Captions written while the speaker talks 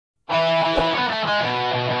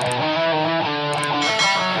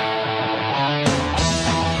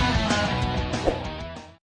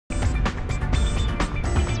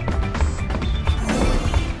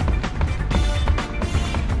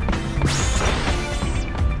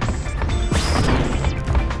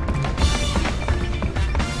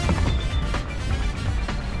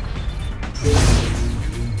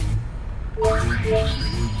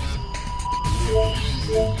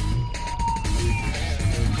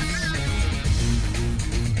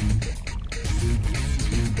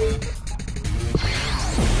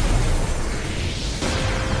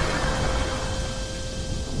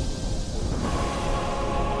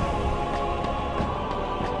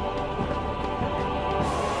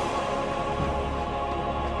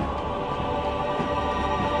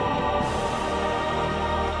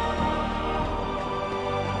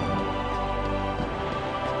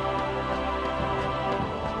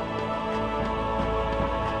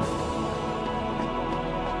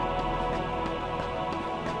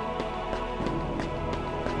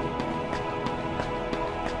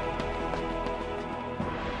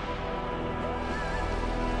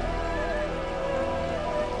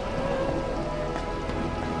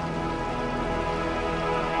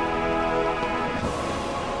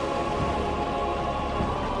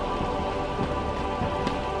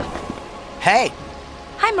Hey!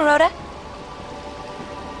 Hi, Maroda.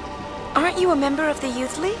 Aren't you a member of the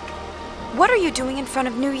Youth League? What are you doing in front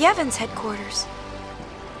of New Yevon's headquarters?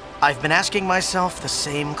 I've been asking myself the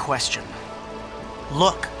same question.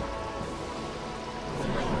 Look.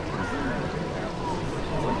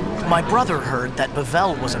 My brother heard that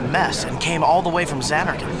Bevelle was a mess and came all the way from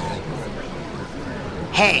Xanarkand.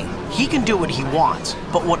 Hey, he can do what he wants,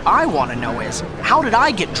 but what I want to know is, how did I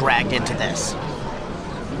get dragged into this?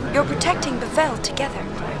 You're protecting Bevelle together.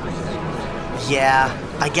 Yeah,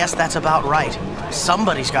 I guess that's about right.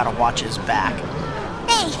 Somebody's got to watch his back.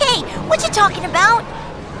 Hey, what you talking about?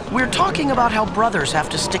 We're talking about how brothers have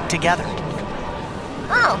to stick together.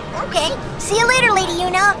 Oh, okay. See you later, Lady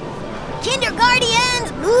Yuna.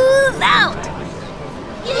 Kindergardians, move out!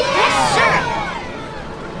 Yes, sir!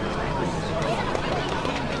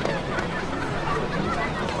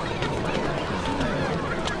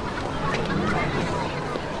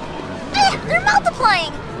 They're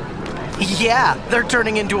multiplying! Yeah, they're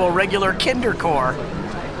turning into a regular Kinder Corps.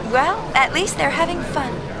 Well, at least they're having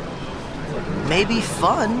fun. Maybe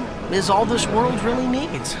fun is all this world really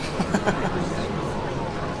needs.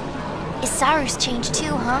 Issaru's changed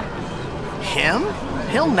too, huh? Him?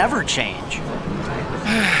 He'll never change.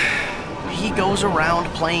 He goes around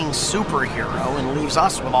playing superhero and leaves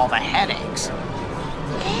us with all the headaches.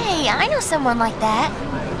 Hey, I know someone like that.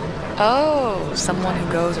 Oh, someone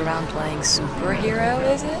who goes around playing superhero,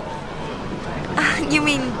 is it? You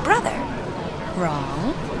mean brother?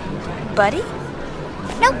 Wrong. Buddy?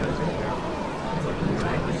 Nope.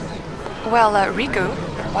 Well, Riku,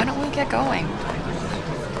 why don't we get going?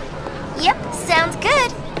 Yep, sounds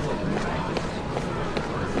good.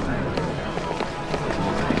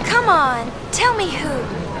 Come on, tell me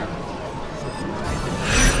who.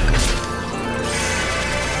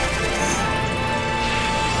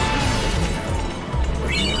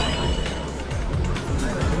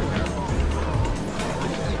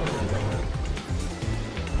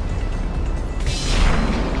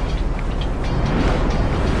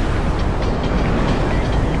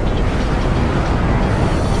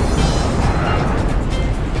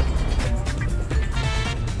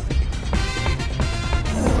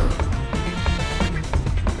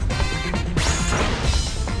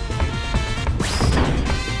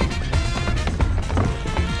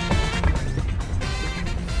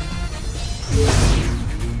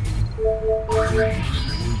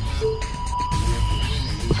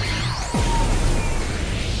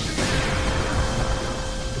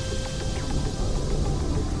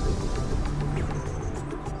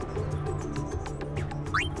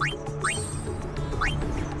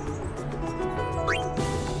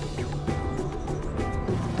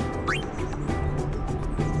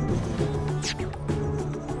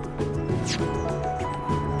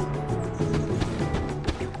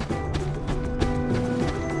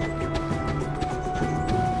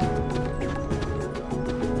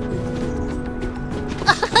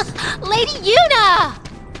 Lady Yuna!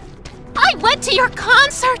 I went to your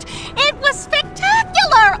concert! It was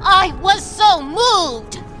spectacular! I was so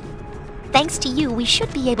moved! Thanks to you, we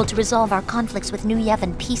should be able to resolve our conflicts with New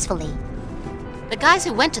Yevon peacefully. The guys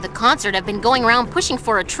who went to the concert have been going around pushing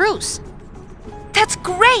for a truce. That's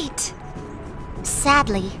great!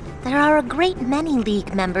 Sadly, there are a great many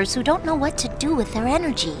League members who don't know what to do with their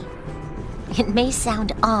energy. It may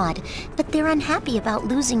sound odd, but they're unhappy about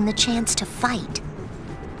losing the chance to fight.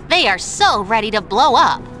 They are so ready to blow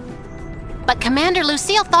up. But Commander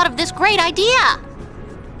Lucille thought of this great idea.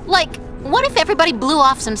 Like, what if everybody blew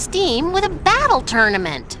off some steam with a battle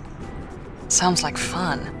tournament? Sounds like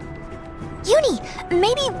fun. Uni,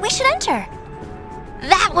 maybe we should enter.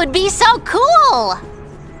 That would be so cool!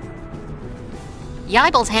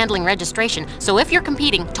 Yibel's handling registration, so if you're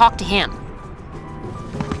competing, talk to him.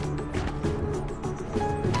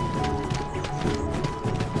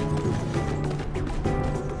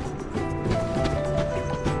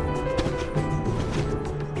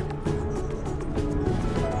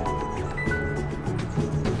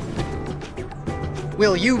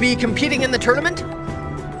 Will you be competing in the tournament?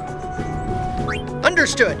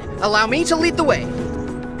 Understood. Allow me to lead the way.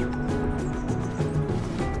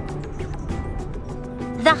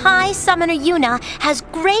 The High Summoner Yuna has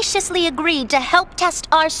graciously agreed to help test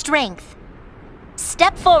our strength.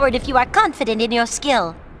 Step forward if you are confident in your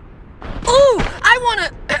skill. Ooh! I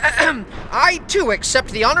wanna... I, too, accept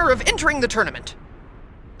the honor of entering the tournament.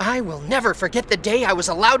 I will never forget the day I was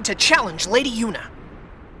allowed to challenge Lady Yuna.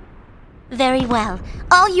 Very well.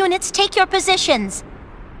 All units take your positions.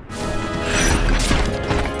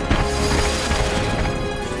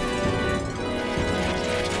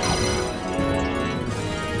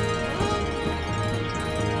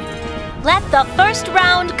 Let the first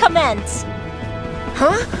round commence.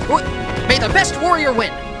 Huh? What? May the best warrior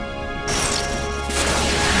win.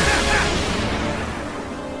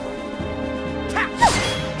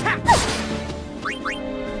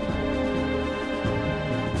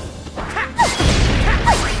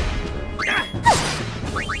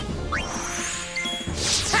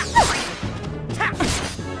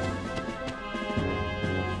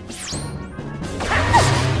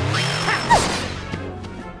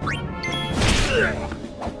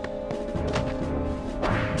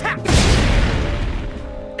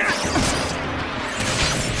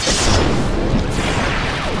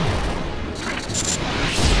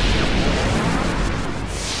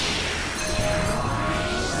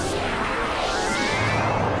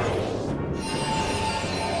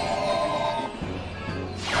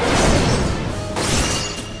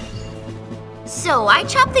 So I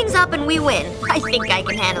chop things up and we win. I think I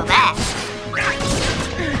can handle that.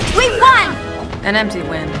 We won! An empty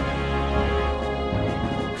win.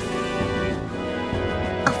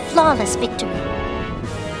 A flawless victory.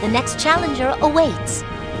 The next challenger awaits.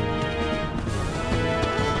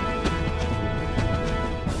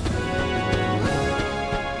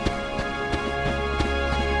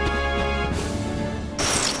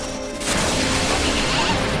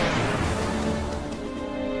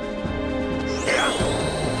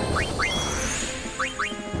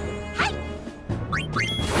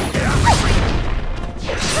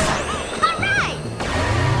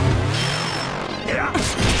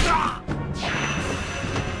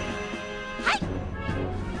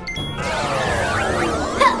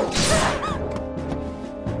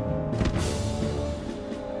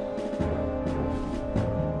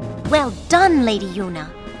 Well done, Lady Yuna.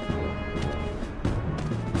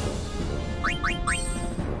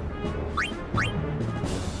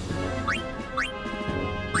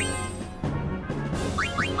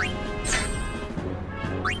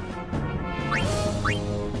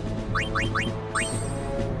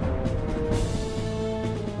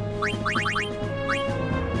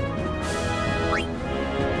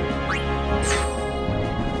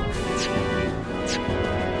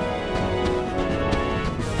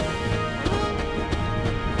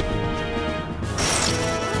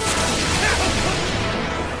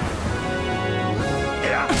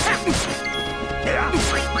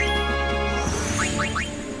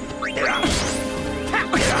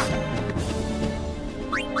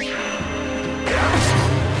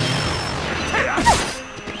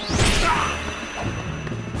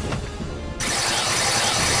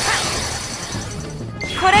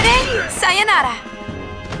 Sayonara.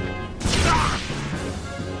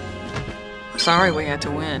 Sorry we had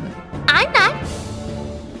to win. I'm not.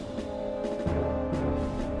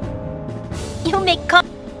 You make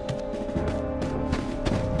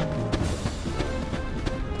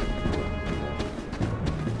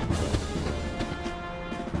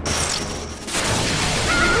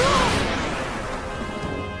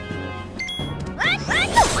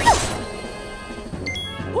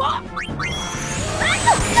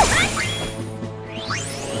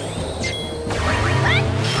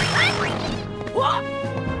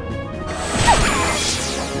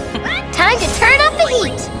Time to turn up the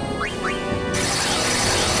heat.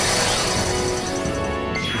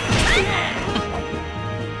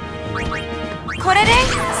 Korere,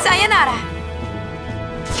 sayonara.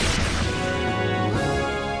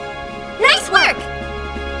 Nice work.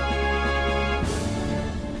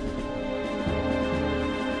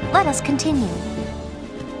 Let us continue.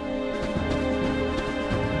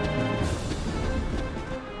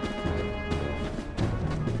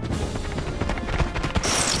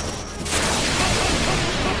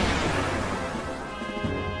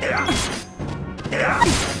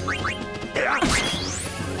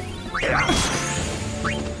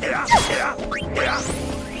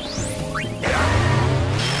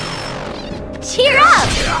 Cheer up!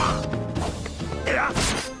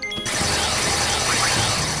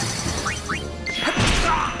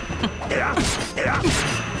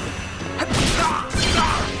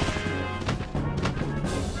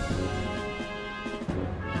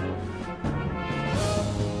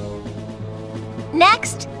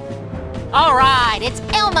 Next! All right, it's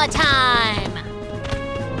Elma time!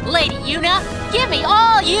 Lady Yuna, give me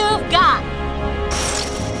all you've got!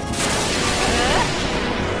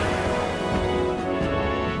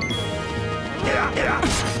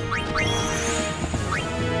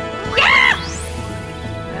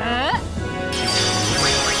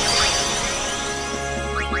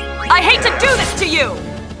 I hate to do this to you!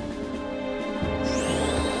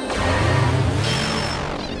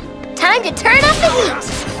 Time to turn up the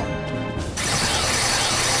heat.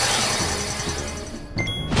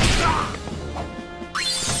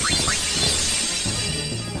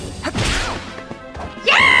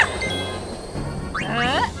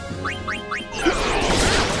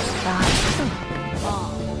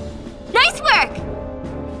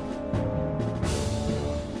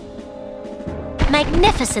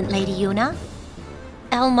 Magnificent, Lady Yuna.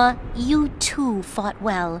 Elma, you too fought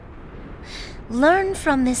well. Learn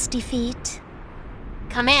from this defeat.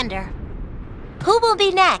 Commander. Who will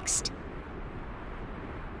be next?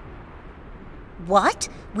 What?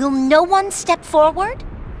 Will no one step forward?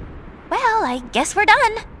 Well, I guess we're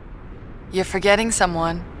done. You're forgetting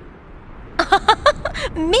someone.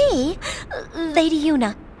 Me? Lady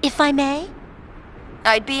Yuna, if I may?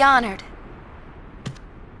 I'd be honored.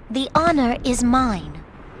 The honor is mine.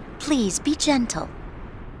 Please be gentle.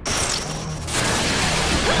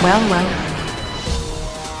 Well, well.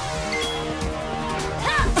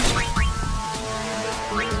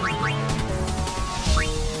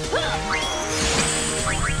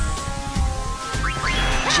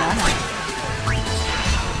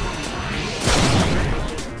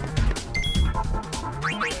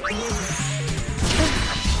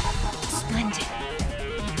 Splendid.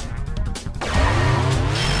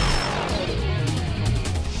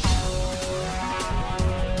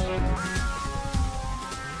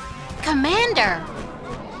 Commander!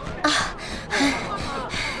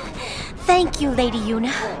 Thank you, Lady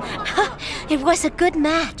Yuna. It was a good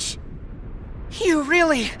match. You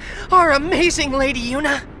really are amazing, Lady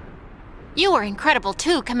Yuna. You were incredible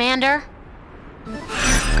too, Commander.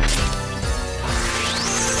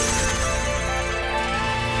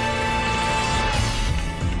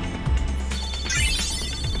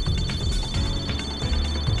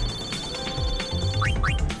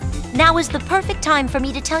 Now is the perfect time for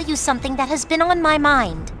me to tell you something that has been on my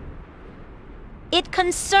mind. It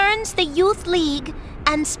concerns the Youth League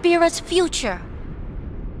and Spira's future.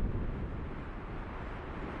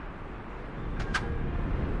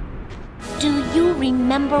 Do you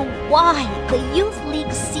remember why the Youth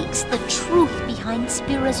League seeks the truth behind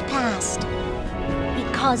Spira's past?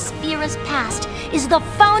 Because Spira's past is the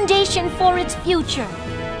foundation for its future.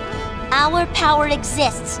 Our power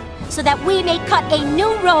exists so that we may cut a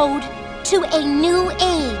new road to a new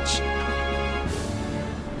age.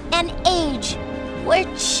 An age where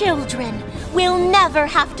children will never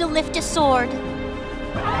have to lift a sword.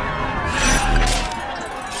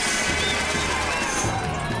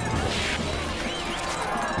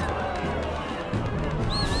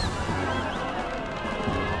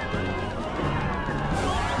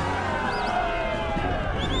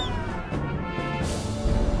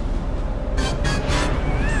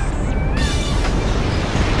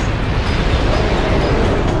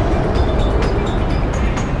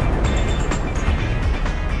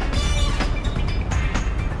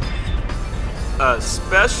 A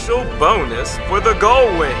special bonus for the Gull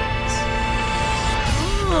Wings.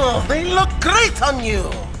 Oh, they look great on you.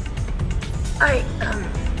 I,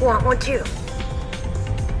 want one too.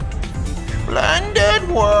 Splendid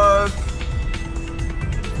work.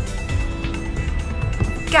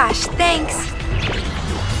 Gosh, thanks.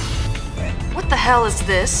 What the hell is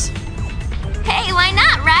this?